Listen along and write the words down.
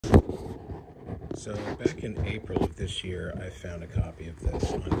So back in April of this year, I found a copy of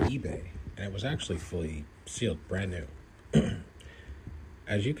this on eBay, and it was actually fully sealed, brand new.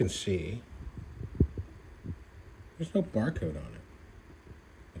 As you can see, there's no barcode on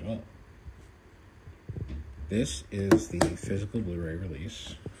it at all. This is the physical Blu-ray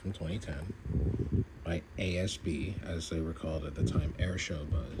release from 2010 by ASB, as they were called at the time, Air Show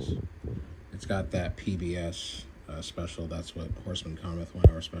Buzz. It's got that PBS special. That's what Horsemen Cometh 1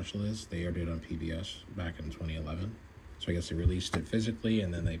 Hour Special is. They aired it on PBS back in 2011. So I guess they released it physically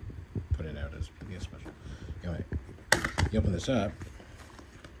and then they put it out as a PBS special. Anyway, you open this up.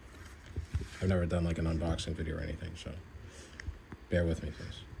 I've never done like an unboxing video or anything, so bear with me,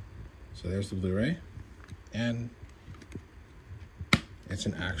 please. So there's the Blu-ray, and it's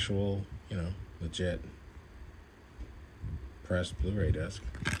an actual, legit pressed Blu-ray disc.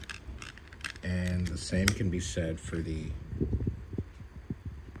 And the same can be said for the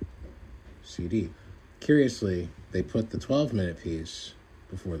CD. Curiously, they put the 12-minute piece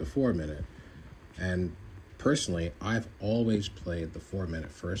before the 4-minute. And personally, I've always played the 4-minute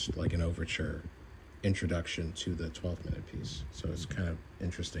first, like an overture introduction to the 12-minute piece. So it's kind of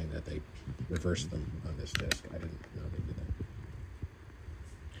interesting that they reversed them on this disc. I didn't know they did that.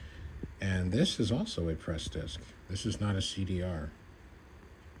 And this is also a pressed disc. This is not a CDR.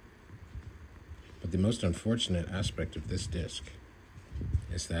 But the most unfortunate aspect of this disc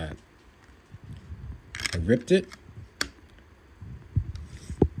is that I ripped it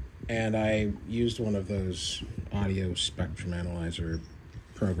and I used one of those audio spectrum analyzer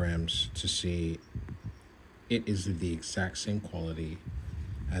programs to see it is the exact same quality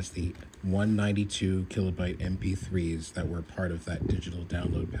as the 192 kilobyte MP3s that were part of that digital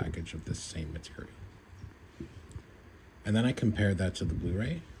download package of this same material. And then I compared that to the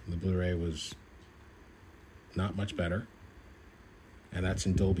Blu-ray. The Blu-ray was not much better, and that's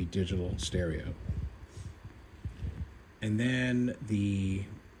in Dolby Digital Stereo. And then the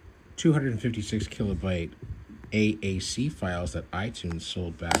 256 kilobyte AAC files that iTunes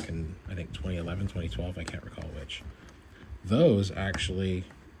sold back in, I think, 2011, 2012, I can't recall which. Those actually,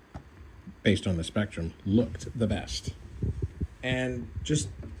 based on the spectrum, looked the best. And just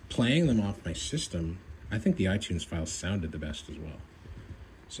playing them off my system, I think the iTunes files sounded the best as well.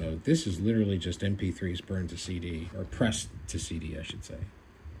 So this is literally just MP3s burned to CD, or pressed to CD, I should say.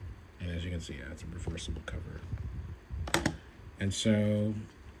 And as you can see, it's a reversible cover. And so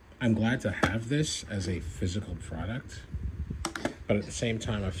I'm glad to have this as a physical product, but at the same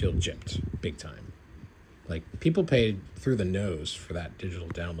time, I feel gypped big time. Like, people paid through the nose for that digital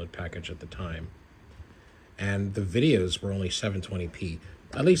download package at the time, and the videos were only 720p.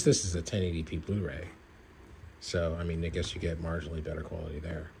 At least this is a 1080p Blu-ray. So, I mean, I guess you get marginally better quality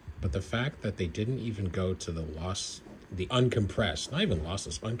there. But the fact that they didn't even go to the uncompressed, not even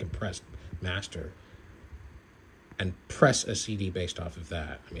lossless, uncompressed master and press a CD based off of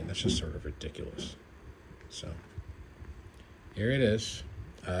that, I mean, that's just sort of ridiculous. So, here it is.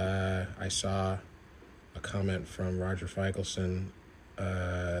 I saw a comment from Roger Feigelson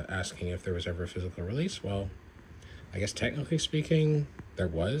asking if there was ever a physical release. Well, I guess technically speaking, there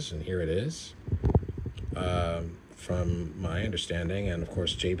was, and here it is. From my understanding, and of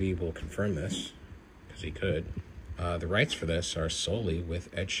course JB will confirm this, because he could, the rights for this are solely with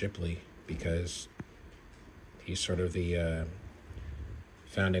Ed Shipley, because he's sort of the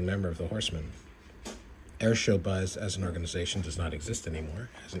founding member of the Horsemen. Air Show Buzz as an organization does not exist anymore,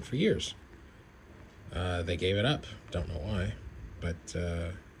 hasn't for years. They gave it up, don't know why, but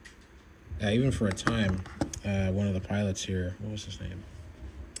even for a time, one of the pilots here, what was his name?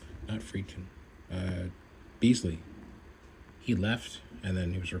 Not Friedkin. Beasley. He left, and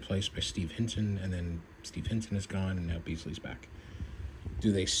then he was replaced by Steve Hinton, and then Steve Hinton is gone, and now Beasley's back.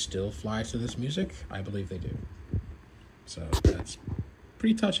 Do they still fly to this music? I believe they do. So that's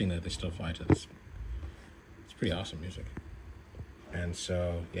pretty touching that they still fly to this. It's pretty awesome music. And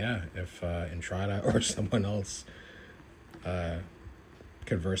so, yeah, if Entrada or someone else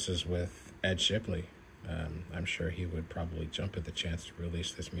converses with Ed Shipley, I'm sure he would probably jump at the chance to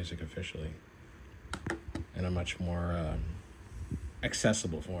release this music officially in a much more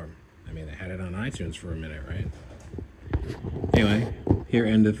accessible form. I mean, they had it on iTunes for a minute, right? Anyway, here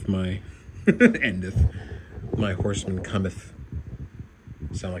endeth my my Horseman Cometh.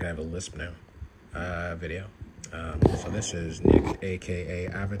 Sound like I have a lisp now. Video. So this is Nick, aka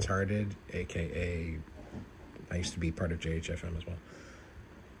Avatarded, aka I used to be part of JHFM as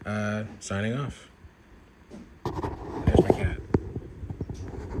well. Signing off. There's my cat.